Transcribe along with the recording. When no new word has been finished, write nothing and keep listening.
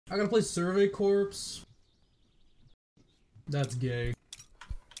I gotta play Survey Corps. That's gay.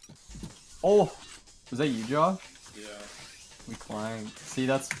 Oh, was that you, Josh? Yeah. We clanked. See,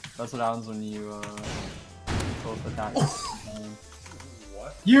 that's what happens when you both attack.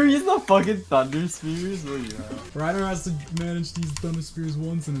 What? You're using the fucking thunder spears? Where you at? Ryder has to manage these thunder spears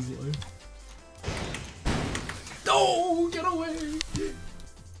once in his life. No, get away!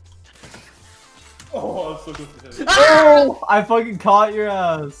 Oh, I'm so close to hit it. Oh! I fucking caught your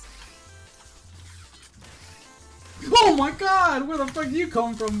ass! Oh my god, where the fuck you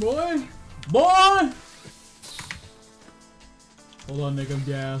come from, boy? Boy! Hold on, Nick, I'm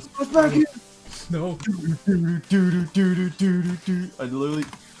gassed. What's back here? No. I literally.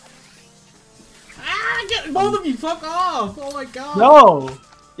 Ah, get both of you, fuck off! Oh my god! No!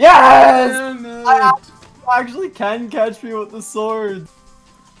 Yes! Damn it. I actually can catch me with the sword.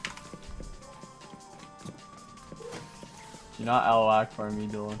 You're not L-Whack for me,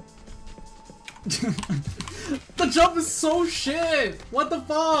 Dylan. The jump is so shit! What the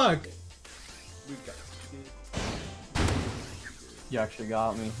fuck? We got You actually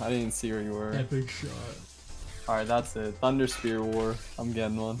got me. I didn't see where you were. Epic shot. Alright, that's it. Thunder Spear War. I'm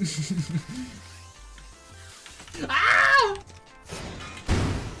getting one. Ah!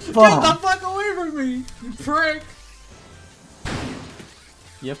 Fuck. Get the fuck away from me, you prick!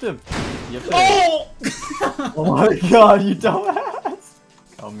 You have to. Oh! Oh my god, you dumbass!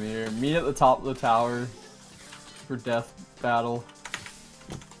 Come here. Meet at the top of the tower for death battle.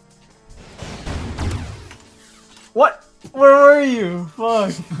 What? Where were you?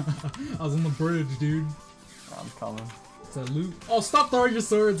 Fuck. I was on the bridge, dude. I'm coming. Is that loot? Oh, stop throwing your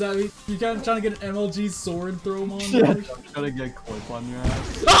swords at me. You guys trying to get an MLG sword throw montage? Shit. I'm trying to get clip on your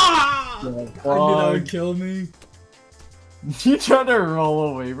ass. Ah! Yeah, I knew that would kill me. You trying to roll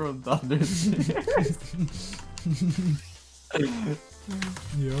away from thunder spears?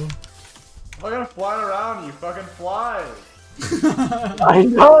 Yo. fucking flying around, you fucking fly. I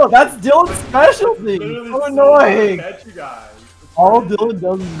know, that's Dylan's specialty. Literally So annoying. catch you guys. All Dylan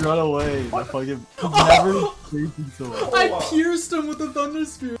does is run away. The fucking never chasing someone. I pierced him with the thunder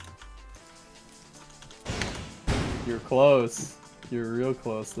spear. You're close. You're real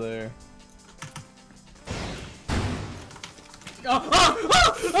close there. Oh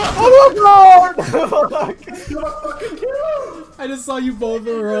my I just saw you both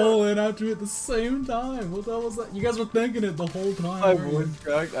rolling after me at the same time. What the hell was that? You guys were thinking it the whole time. My voice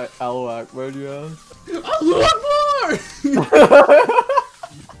cracked. L-Whack, where'd you ask? Oh,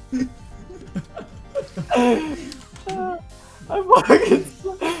 I fucking.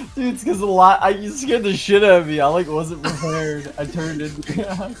 Dude, it's because you scared the shit out of me. I like wasn't prepared. I turned into your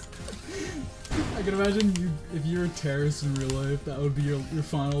ass. I can imagine you if you were a terrorist in real life, that would be your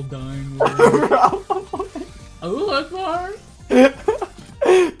final dying word. Oh, Akbar!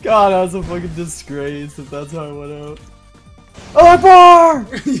 God, that was a fucking disgrace if that's how I went out. Akbar!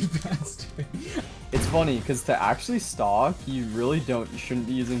 You bastard. It's funny because to actually stalk, you shouldn't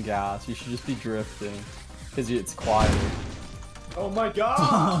be using gas. You should just be drifting because it's quieter. Oh my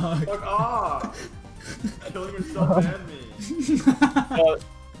god! Fuck off! Killing yourself and me.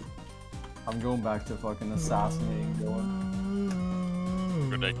 I'm going back to fucking assassinating Dylan.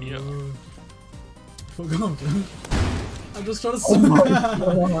 Good idea. Fuck off, dude. I'm just trying to Oh my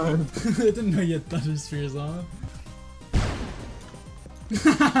god. I didn't know you had thunder spears on.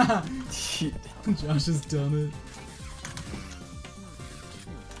 Josh has done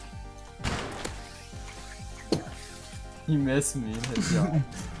it. You missed me. Hit Josh.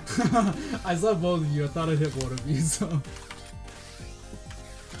 I saw both of you. I thought I'd hit one of you, so.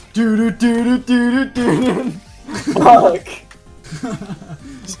 Do. Fuck.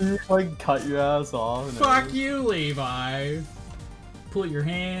 So you like cut your ass off. And Fuck you, Levi. Put your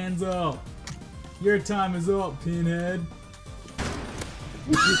hands up. Your time is up, pinhead.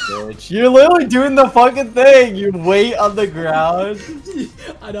 You bitch. You're literally doing the fucking thing. You wait on the ground.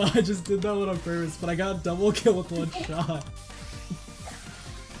 I know, I just did that one on purpose, but I got a double kill with one shot.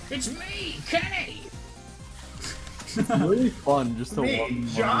 It's me, Kenny! It's really fun just to Me, one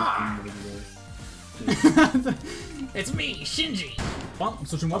Josh! It's me, Shinji! Well, I'm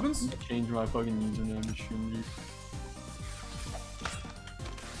switching weapons? Change my fucking username to Shinji.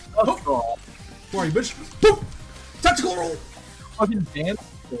 Oh. Where are you, bitch? Boom! Tactical roll! Fucking dance.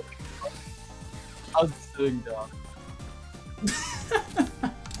 I was sitting down.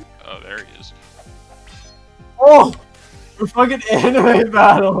 Oh, there he is. Oh! We're fucking anime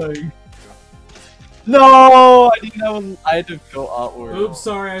battling! No! I had to go outward. Oops,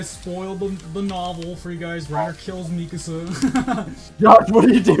 sorry, I spoiled the novel for you guys. Ryder kills Mikasa. Josh, what are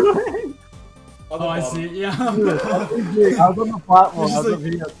you doing? On the Oh, I bottom. see it. Yeah. Dude, I was on the platform. It's I was just up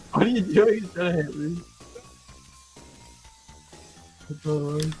here. What are you doing? You're trying to hit me. What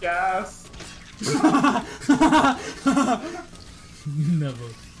the fuck? Gas. Never.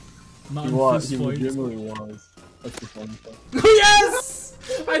 Not He in was. fist He fights. legitimately was. That's the fun part. Yes!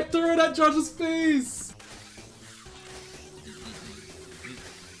 I threw it at Josh's face.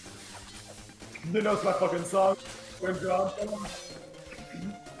 Who knows my fucking song? When John.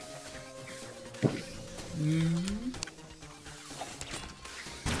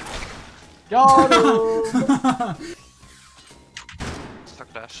 Got him!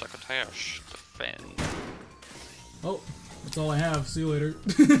 Succotash, defend. Oh, that's all I have. See you later.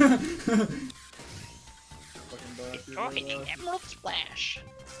 Enjoy the Emerald Splash.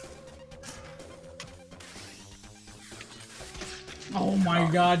 Oh my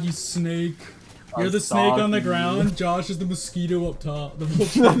god, you snake. You're I'm the snake on the stalking ground. you. Josh is the mosquito up top. The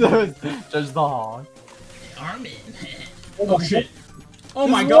vulture. Judge the hawk. Armin. Oh shit. Oh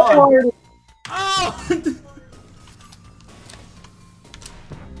my god. Oh!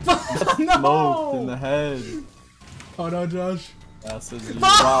 Smoked in No! the head. Oh no, Josh. That's it.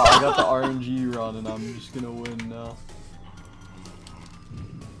 Wow, I got the RNG run and I'm just gonna win now.